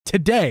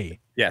today,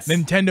 Yes.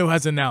 Nintendo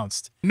has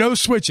announced no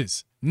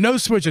Switches. No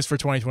Switches for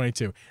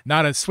 2022.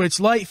 Not a Switch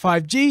Lite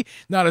 5G,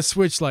 not a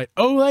Switch Lite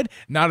OLED,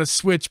 not a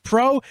Switch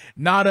Pro,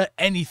 not a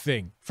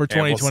anything for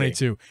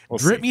 2022.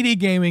 Drip Media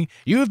Gaming,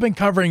 you have been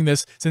covering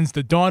this since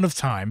the dawn of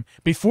time.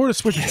 Before the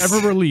Switch was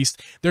ever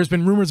released, there's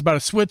been rumors about a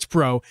Switch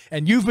Pro,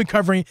 and you've been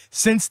covering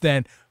since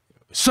then.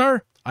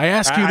 Sir, I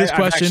ask you this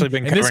question,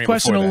 and this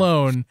question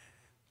alone,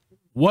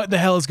 what the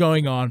hell is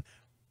going on?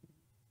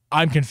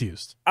 I'm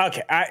confused.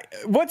 Okay,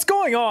 what's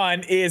going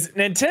on is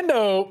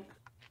Nintendo...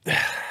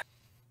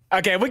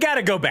 Okay, we got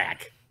to go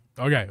back.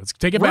 Okay, let's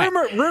take it back.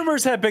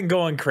 Rumors have been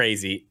going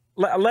crazy.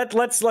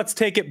 Let's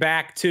take it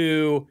back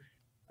to,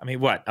 I mean,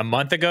 what, a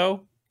month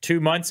ago,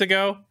 2 months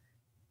ago?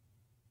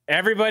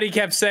 Everybody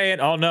kept saying,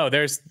 "Oh no,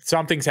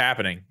 something's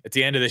happening at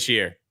the end of this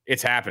year.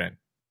 It's happening."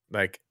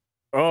 Like,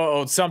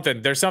 oh,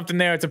 there's something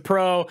there. It's a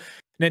Pro.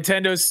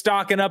 Nintendo's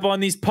stocking up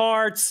on these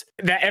parts.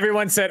 That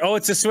everyone said, "Oh,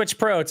 it's a Switch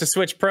Pro. It's a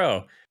Switch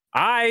Pro."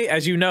 I,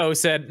 as you know,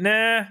 said,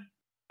 "Nah.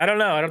 I don't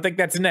know. I don't think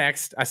that's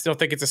next. I still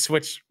think it's a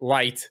Switch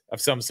Lite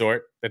of some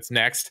sort that's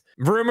next."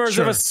 Rumors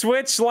of a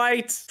Switch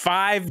Lite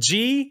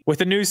 5G with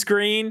a new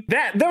screen.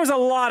 There was a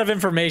lot of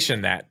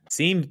information that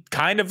seemed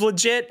kind of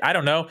legit. I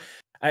don't know.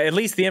 At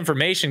least the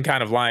information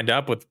kind of lined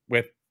up with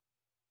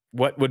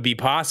what would be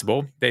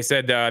possible. They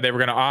said they were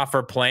going to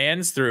offer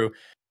plans through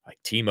like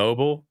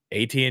T-Mobile,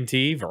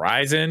 AT&T,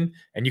 Verizon,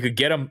 and you could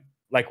get them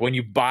like when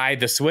you buy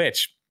the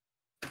Switch.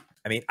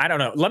 I mean, I don't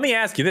know. Let me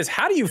ask you this.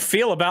 How do you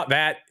feel about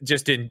that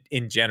just in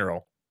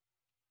general?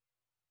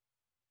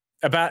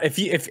 About if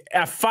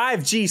a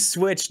 5G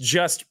Switch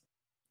just,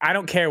 I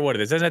don't care what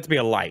it is. It doesn't have to be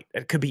a Lite.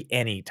 It could be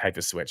any type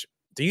of Switch.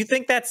 Do you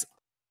think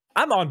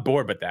I'm on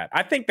board with that.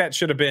 I think that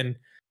should have been,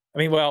 I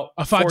mean, well,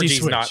 a 5G 4G's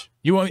Switch. Not,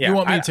 you want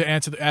me to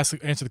answer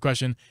the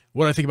question,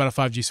 what do I think about a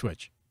 5G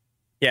Switch?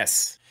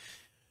 Yes.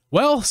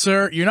 Well,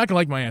 sir, you're not going to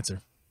like my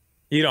answer.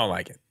 You don't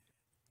like it.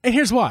 And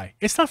here's why.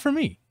 It's not for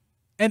me.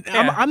 And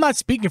I'm not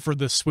speaking for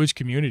the Switch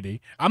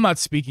community. I'm not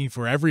speaking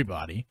for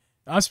everybody.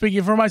 I'm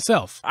speaking for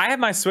myself. I have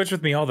my Switch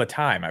with me all the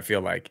time, I feel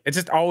like. It's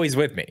just always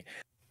with me.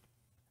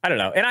 I don't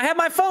know. And I have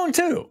my phone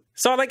too.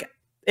 So like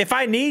if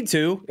I need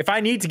to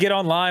get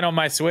online on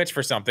my Switch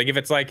for something, if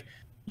it's like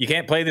you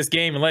can't play this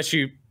game unless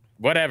you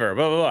whatever,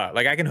 blah blah blah.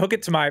 Like I can hook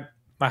it to my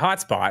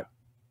hotspot.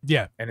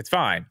 Yeah. And it's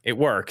fine. It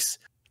works.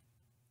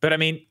 But I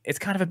mean, that's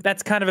kind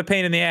of a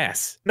pain in the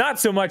ass. Not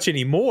so much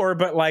anymore,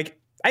 but like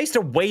I used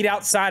to wait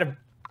outside of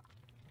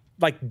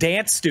like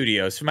dance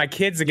studios for my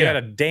kids to get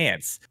out of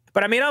dance.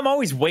 But I mean, I'm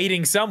always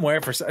waiting somewhere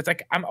it's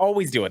like, I'm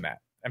always doing that.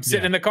 I'm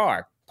sitting in the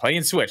car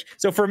playing Switch.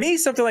 So for me,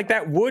 something like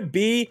that would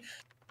be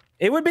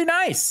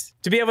nice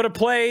to be able to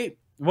play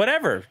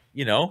whatever,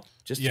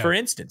 just for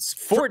instance,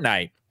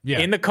 Fortnite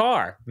in the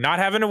car, not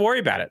having to worry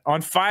about it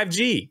on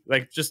 5G,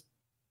 like just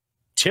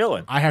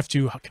chilling. I have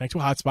to connect to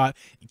a hotspot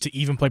to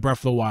even play Breath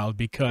of the Wild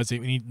because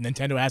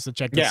Nintendo has to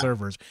check the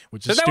servers,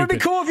 which is stupid. Would be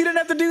cool if you didn't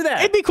have to do that.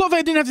 It'd be cool if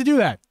I didn't have to do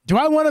that. Do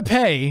I want to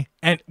pay?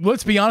 And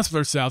let's be honest with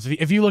ourselves.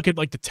 If you look at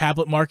like the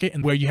tablet market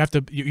and where you have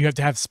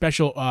to have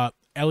special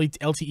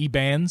LTE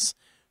bands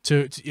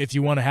to if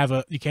you want to have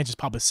you can't just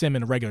pop a SIM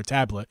in a regular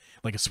tablet.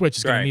 Like a Switch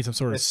is going to need some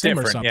sort of SIM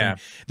or something. Yeah.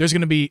 There's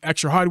going to be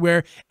extra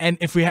hardware, and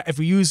if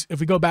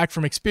we go back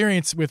from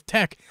experience with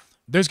tech,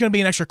 there's going to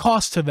be an extra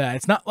cost to that.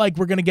 It's not like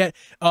we're going to get,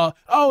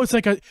 it's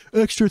like an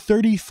extra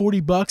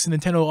 $30-40 and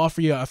Nintendo will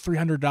offer you a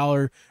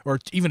 $300 or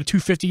even a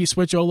 $250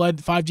 Switch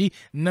OLED 5G.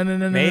 No.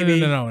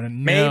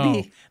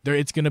 Maybe.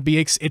 It's going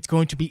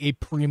to be a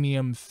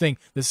premium thing.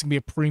 This is going to be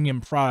a premium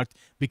product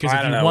because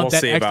if you want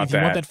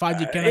that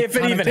 5G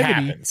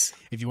connectivity,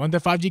 if you want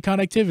that 5G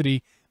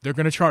connectivity, they're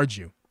going to charge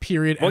you.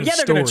 Period. Well, yeah,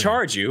 they're going to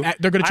charge you.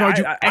 They're going to charge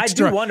you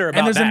extra. I do wonder about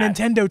and there's that. a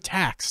Nintendo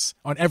tax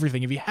on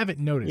everything. If you haven't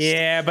noticed,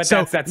 yeah, but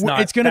that's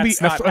not. It's going to be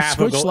a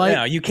Switch Lite.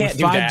 No, you can't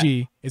do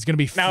 5G. It's going to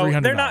be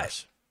 $300. They're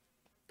not.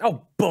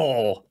 Oh,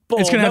 bull.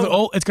 It's going to have an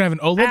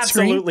OLED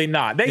screen. Absolutely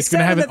not. They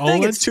said in the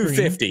thing it's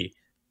 $250.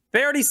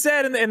 They already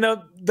said in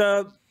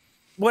the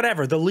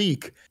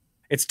leak.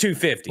 It's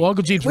 $250. Well,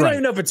 Uncle Geeb's we right. don't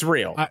even know if it's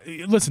real.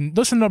 Listen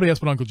to nobody else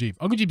but Uncle Geeb.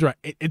 Uncle Geeb's right.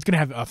 It's going to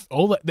have a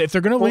OLED. If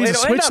they're going to release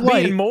a Switch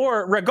Lite,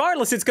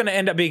 regardless, it's going to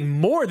end up being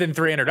more than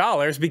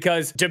 $300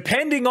 because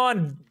depending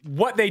on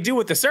what they do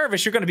with the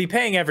service, you're going to be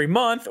paying every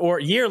month or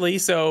yearly.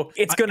 So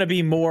it's going to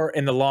be more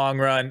in the long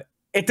run.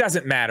 It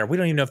doesn't matter. We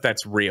don't even know if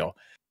that's real.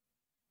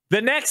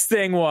 The next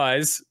thing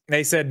was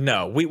they said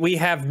no. We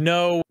have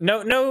no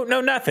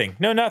nothing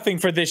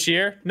for this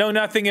year. No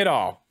nothing at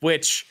all.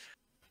 Which.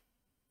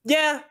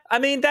 Yeah, I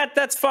mean,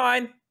 that's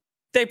fine.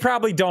 They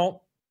probably don't.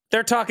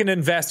 They're talking to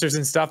investors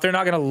and stuff. They're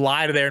not going to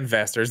lie to their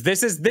investors.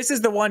 This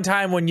is the one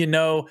time when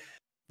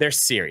they're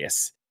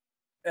serious.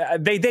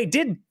 They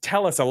did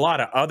tell us a lot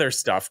of other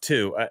stuff,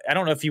 too. I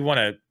don't know if you want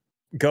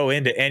to go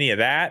into any of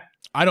that.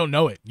 I don't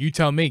know it. You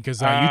tell me, because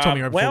you told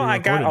me right before we recorded. I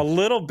got a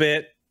little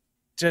bit.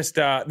 Just,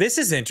 this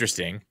is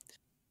interesting.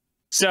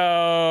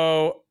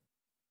 So,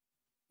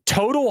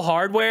 total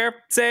hardware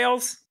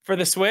sales for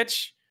the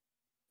Switch,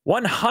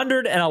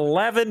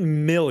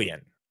 111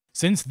 million.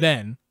 Since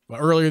then,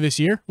 earlier this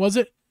year, was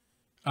it?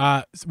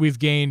 We've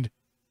gained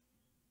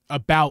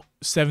about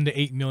 7 to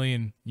 8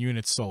 million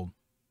units sold.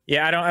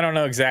 Yeah, I don't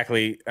know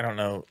exactly. I don't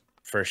know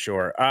for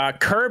sure.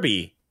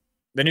 Kirby,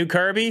 the new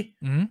Kirby,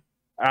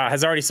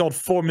 has already sold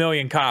 4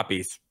 million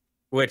copies,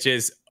 which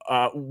is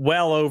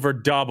well over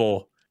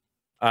double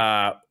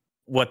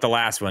what the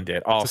last one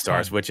did, All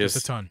Stars, which is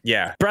a ton.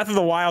 Yeah. Breath of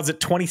the Wild's at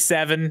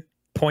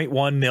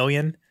 27.1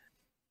 million.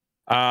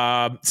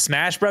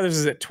 Smash Brothers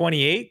is at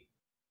 28.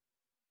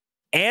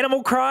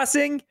 Animal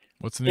Crossing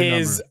What's the new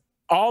number?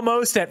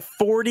 Almost at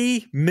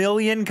 40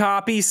 million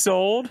copies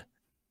sold.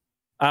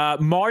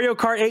 Mario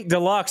Kart 8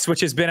 Deluxe,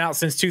 which has been out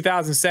since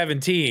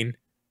 2017,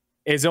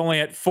 is only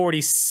at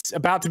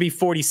about to be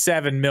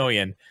 47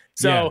 million.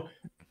 So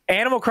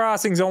Animal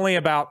Crossing's only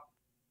about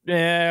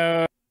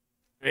 8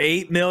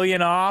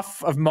 million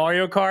off of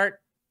Mario Kart.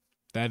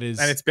 That is,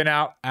 and it's been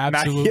out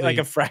absolutely like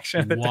a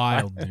fraction of the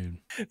wild, time. dude.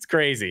 It's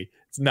crazy.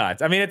 It's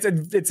nuts. I mean,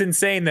 it's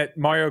insane that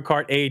Mario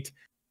Kart 8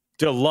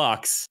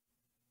 Deluxe,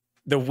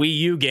 the Wii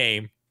U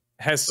game,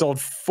 has sold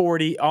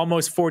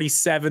almost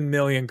 47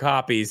 million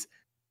copies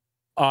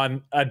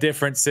on a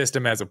different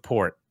system as a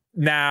port.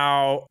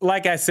 Now,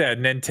 like I said,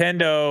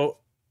 Nintendo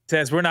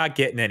says we're not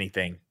getting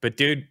anything, but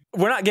dude,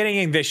 we're not getting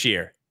anything this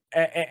year.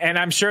 And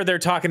I'm sure they're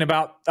talking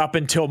about up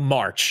until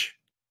March,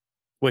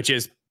 which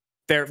is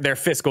their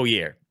fiscal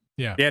year.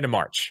 Yeah. The end of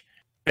March.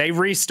 They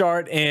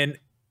restart in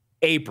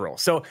April.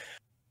 So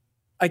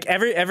like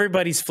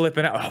everybody's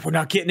flipping out. Oh, we're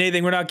not getting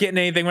anything. We're not getting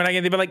anything. We're not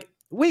getting anything. But like,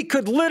 we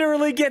could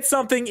literally get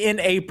something in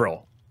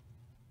April.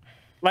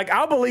 Like,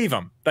 I'll believe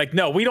them. Like,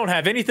 no, we don't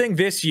have anything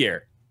this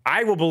year.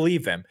 I will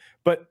believe them.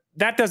 But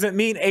that doesn't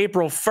mean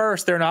April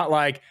 1st, they're not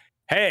like,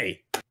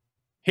 hey,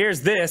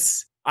 here's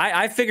this.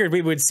 I figured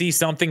we would see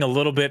something a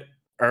little bit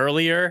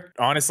earlier,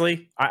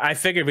 honestly. I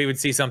figured we would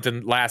see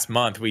something last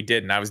month. We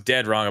didn't. I was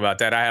dead wrong about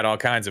that. I had all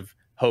kinds of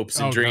hopes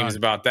and dreams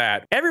about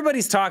that.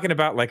 Everybody's talking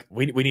about, like,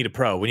 we need a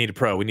pro. We need a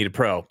pro. We need a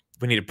pro.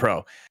 We need a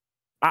pro.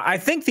 I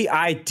think the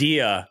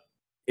idea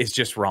is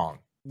just wrong.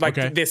 Like,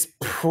 this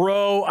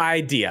pro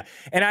idea.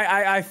 And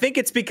I think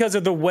it's because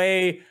of the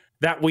way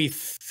that we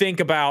think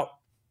about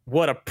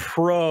what a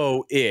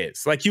pro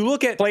is. Like, you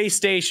look at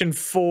PlayStation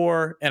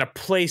 4 and a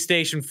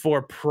PlayStation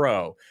 4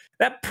 Pro.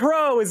 That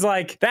Pro is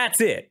like, that's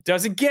it.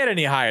 Doesn't get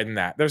any higher than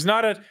that. There's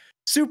not a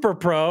Super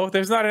Pro.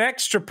 There's not an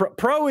Extra Pro.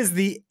 Pro is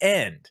the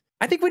end.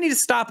 I think we need to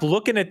stop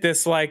looking at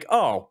this like,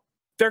 oh,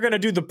 they're going to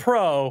do the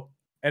Pro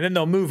and then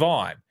they'll move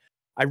on.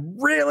 I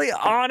really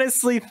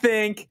honestly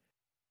think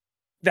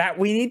that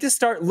we need to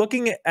start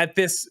looking at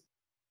this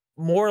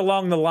more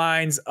along the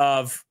lines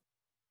of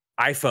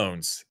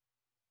iPhones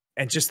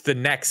and just the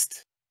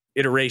next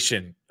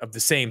iteration of the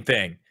same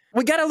thing.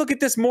 We got to look at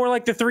this more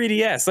like the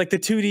 3DS, like the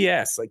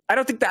 2DS. Like, I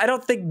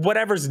don't think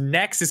whatever's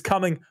next is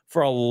coming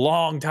for a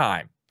long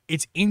time.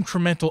 It's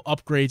incremental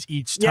upgrades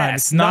each time.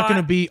 Yes, it's not going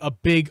to be a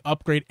big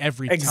upgrade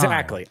every time.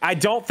 Exactly. I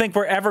don't think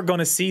we're ever going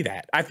to see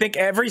that. I think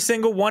every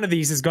single one of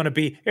these is going to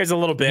be, here's a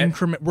little bit.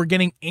 We're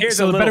getting,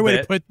 so the better way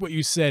to put what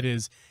you said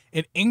is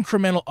an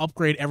incremental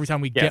upgrade every time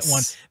we get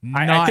one.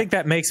 I think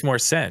that makes more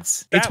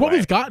sense. It's what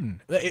we've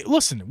gotten.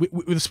 Listen,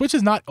 the Switch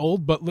is not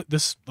old, but let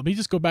me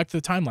just go back to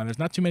the timeline. There's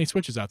not too many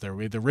Switches out there.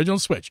 We had the original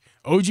Switch,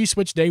 OG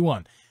Switch day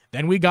one.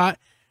 Then we got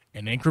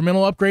an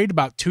incremental upgrade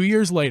about 2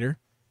 years later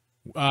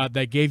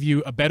that gave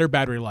you a better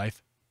battery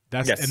life.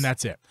 And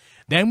that's it.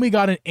 Then we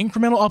got an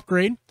incremental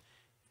upgrade,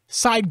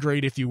 side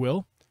grade, if you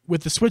will,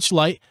 with the Switch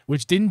Lite,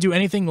 which didn't do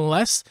anything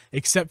less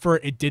except for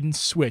it didn't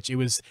switch.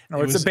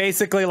 It's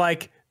basically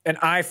like an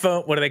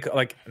iPhone. What do they call,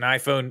 like an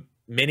iPhone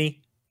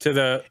mini to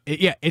the?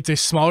 It's a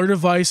smaller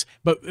device,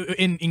 but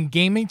in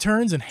gaming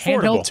terms and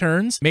handheld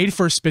terms, made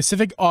for a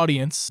specific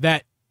audience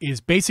that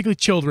is basically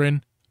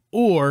children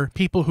or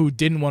people who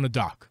didn't want to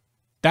dock.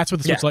 That's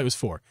what the Switch Lite was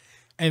for.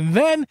 And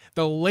then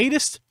the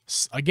latest,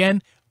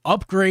 again,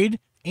 upgrade,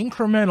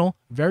 incremental,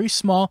 very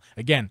small.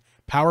 Again,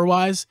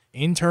 power-wise,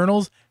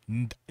 internals,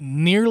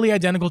 nearly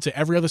identical to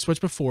every other Switch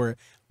before it,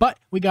 but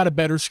we got a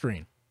better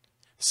screen.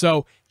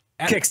 So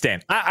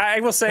kickstand.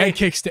 I will say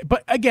kickstand,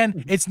 but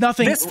again, it's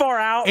nothing this far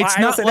out. It's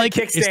not like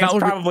kickstand is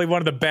probably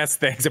one of the best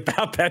things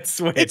about that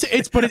Switch. It's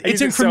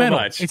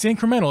incremental. It's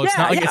incremental. It's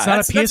not like it's not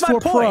a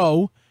PS4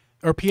 Pro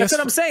or PS. That's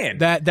what I'm saying.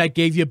 That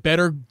gave you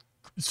better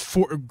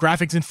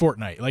graphics in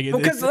Fortnite. Like,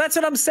 because that's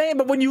what I'm saying.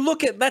 But when you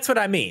look at, that's what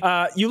I mean.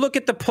 You look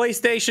at the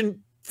PlayStation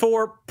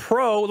 4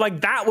 Pro,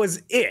 like that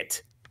was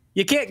it.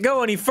 You can't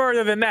go any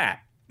further than that.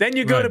 Then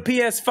you go to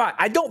PS5.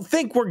 I don't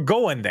think we're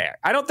going there.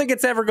 I don't think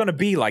it's ever going to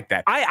be like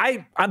that.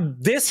 I'm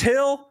this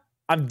hill.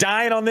 I'm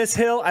dying on this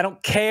hill. I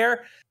don't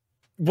care.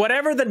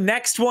 Whatever the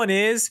next one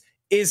is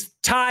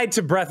tied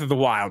to Breath of the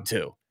Wild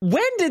 2.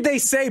 When did they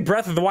say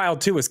Breath of the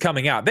Wild 2 is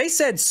coming out? They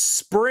said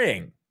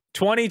spring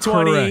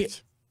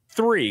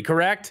 2023,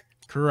 correct?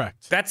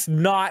 Correct. That's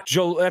not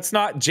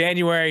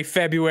January,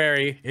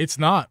 February. It's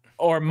not.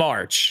 Or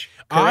March.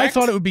 Correct? I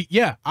thought it would be,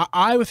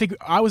 I would think,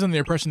 I was under the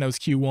impression that was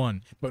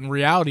Q1, but in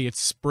reality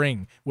it's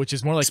spring, which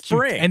is more like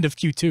end of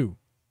Q2.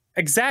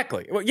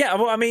 Exactly.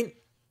 Well, I mean,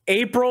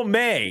 April,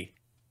 May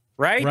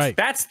right? Right.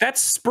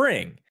 That's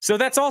spring. So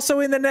that's also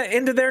in the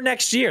into their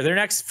next year, their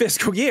next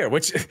fiscal year,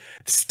 which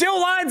still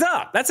lines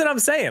up. That's what I'm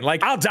saying.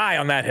 Like, I'll die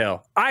on that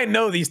hill. I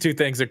know these two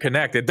things are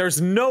connected.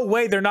 There's no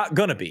way they're not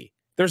gonna be.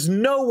 There's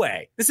no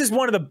way. This is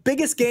one of the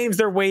biggest games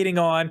they're waiting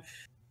on.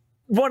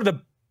 One of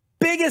the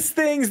biggest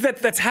things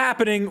that's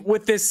happening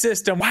with this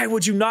system. Why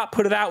would you not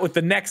put it out with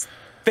the next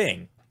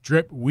thing?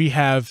 Drip, we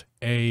have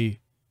a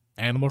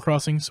Animal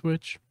Crossing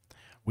Switch.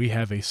 We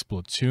have a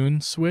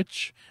Splatoon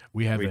Switch.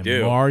 We have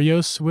a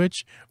Mario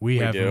Switch. We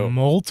have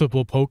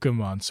multiple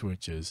Pokemon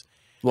Switches.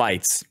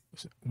 Lights.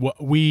 What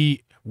do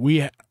we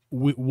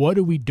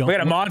don't? We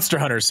got a Monster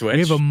Hunter Switch.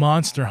 We have a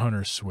Monster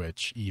Hunter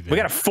Switch. Even we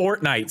got a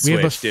Fortnite Switch.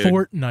 We have a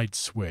Fortnite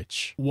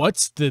Switch.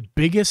 What's the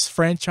biggest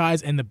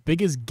franchise and the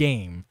biggest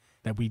game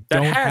that we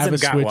don't have a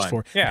Switch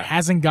for? Yeah. That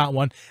hasn't got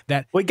one.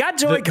 That we got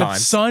Joy-Cons.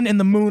 The sun and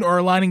the moon are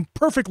aligning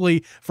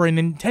perfectly for a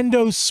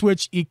Nintendo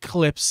Switch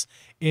eclipse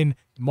in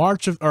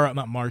March of, or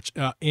not March,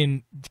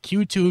 in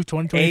Q2 of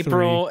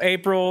 2023.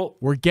 April.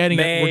 We're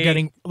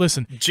getting.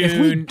 Listen, June.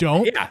 If we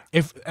don't,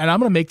 and I'm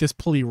gonna make this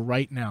plea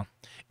right now.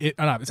 It's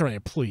not really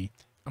a plea.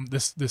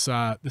 This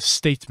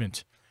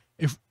statement.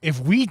 If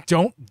we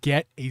don't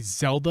get a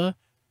Zelda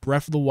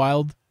Breath of the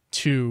Wild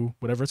 2,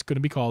 whatever it's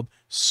gonna be called,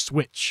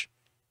 Switch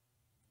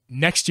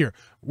next year,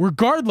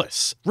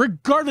 regardless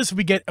if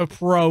we get a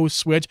Pro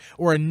Switch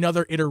or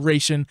another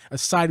iteration, a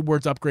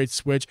sidewards upgrade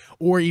Switch,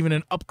 or even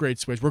an upgrade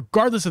Switch,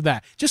 regardless of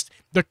that, just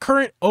the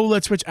current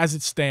OLED Switch as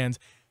it stands,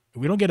 if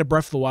we don't get a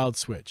Breath of the Wild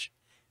Switch,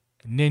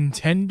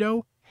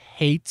 Nintendo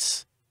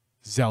hates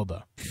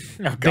Zelda.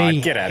 Oh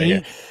God, get out of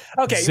here.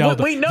 Okay,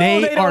 Zelda. We know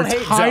they don't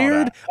hate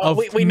tired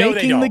Zelda. of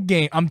making the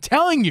game. I'm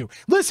telling you.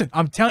 Listen,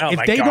 I'm telling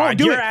if they don't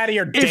do it, out of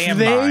your damn if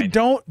they mind.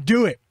 don't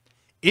do it,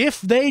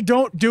 if they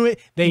don't do it,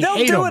 they'll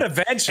hate do them. it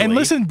eventually. And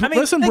listen,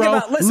 listen,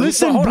 bro.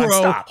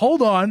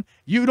 Hold on.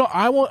 You don't.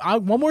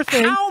 One more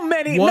thing. How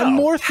many? One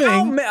more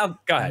thing. Go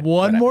ahead.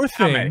 One more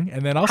thing,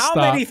 and then I'll stop.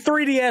 How many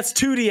 3DS,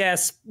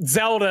 2DS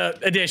Zelda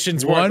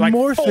editions were? One like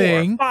more 4,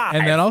 thing, 5.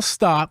 and then I'll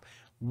stop.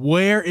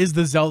 Where is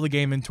the Zelda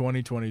game in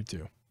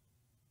 2022?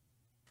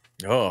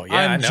 Oh yeah,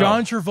 I'm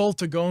John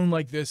Travolta going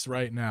like this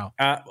right now.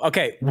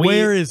 Okay,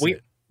 where is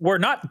it? We're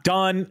not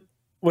done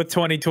with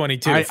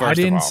 2022. I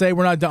didn't say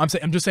we're not done.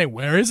 I'm just saying,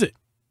 where is it?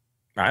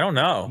 I don't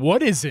know.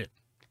 What is it?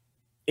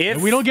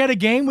 If we don't get a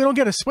game, we don't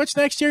get a Switch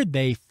next year,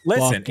 they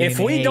listen. If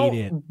we hate don't,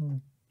 it.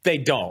 they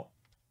don't.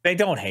 They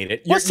don't hate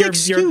it. What's the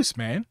excuse,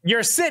 man?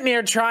 You're sitting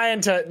here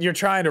trying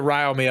to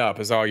rile me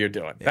up. Is all you're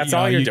doing. That's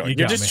all you're doing.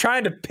 You're just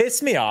trying to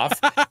piss me off,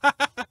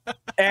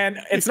 and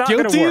it's not going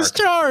to work. Guilty as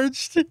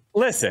charged.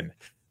 Listen,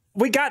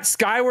 we got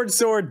Skyward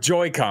Sword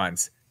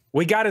Joy-Cons.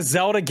 We got a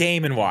Zelda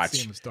Game &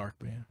 Watch. Dark,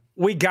 man.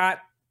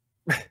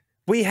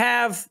 We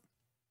have,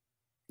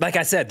 like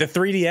I said, the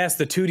 3DS,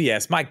 the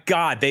 2DS. My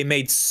God, they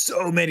made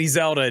so many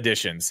Zelda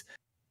editions.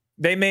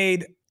 They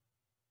made,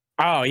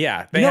 oh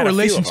yeah. They had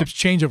relationships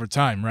change over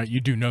time, right?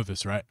 You do know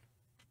this, right?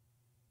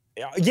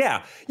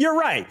 Yeah, you're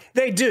right.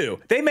 They do.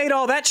 They made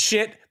all that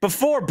shit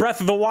before Breath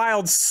of the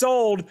Wild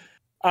sold.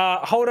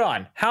 Hold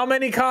on. How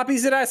many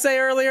copies did I say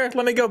earlier?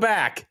 Let me go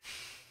back.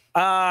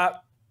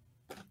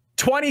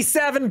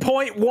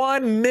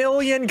 27.1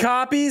 million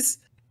copies.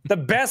 The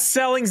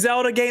best-selling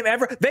Zelda game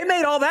ever. They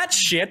made all that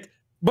shit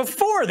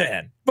before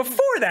then.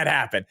 Before that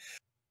happened.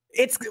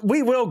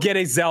 We will get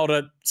a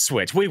Zelda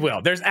Switch. We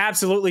will. There's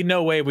absolutely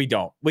no way we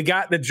don't. We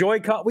got the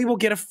Joy-Con. We will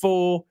get a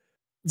full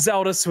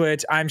Zelda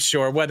Switch, I'm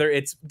sure. Whether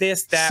it's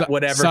this, that,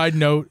 whatever. Side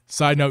note.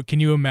 Can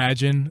you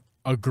imagine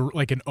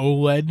like an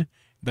OLED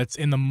that's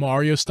in the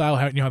Mario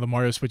style? You know how the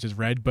Mario Switch is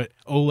red, but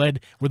OLED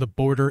where the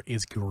border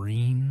is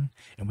green,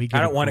 and we get.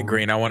 I don't want it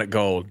green. I want it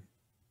gold.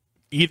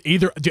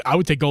 Either, dude, I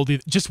would take gold.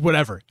 Just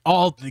whatever.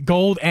 All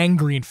gold and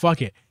green.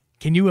 Fuck it.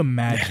 Can you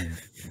imagine?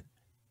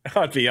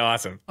 That'd be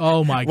awesome.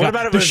 Oh my God! What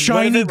about the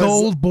shiny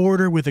gold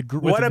border with a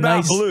what about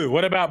nice... blue?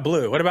 What about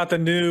blue? What about the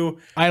new?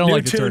 I don't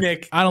like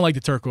tunic. I don't like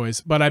the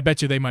turquoise, but I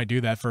bet you they might do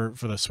that for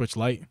the Switch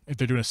Lite. If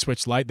they're doing a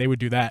Switch Lite, they would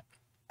do that.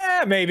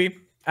 Maybe.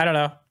 I don't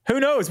know. Who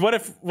knows? What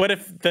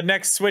if the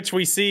next Switch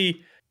we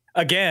see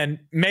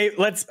again?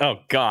 Oh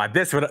God,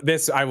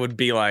 this I would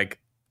be like,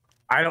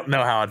 I don't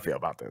know how I'd feel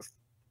about this.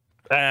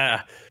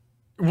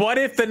 What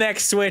if the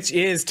next Switch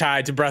is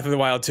tied to Breath of the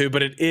Wild 2,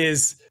 but it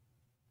is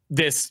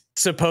this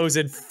supposed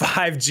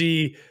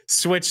 5G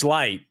Switch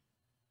Lite?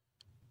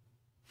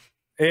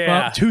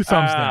 Yeah, well, 2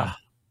 thumbs down.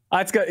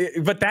 Let's go.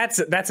 But that's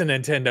a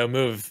Nintendo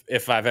move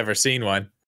if I've ever seen one.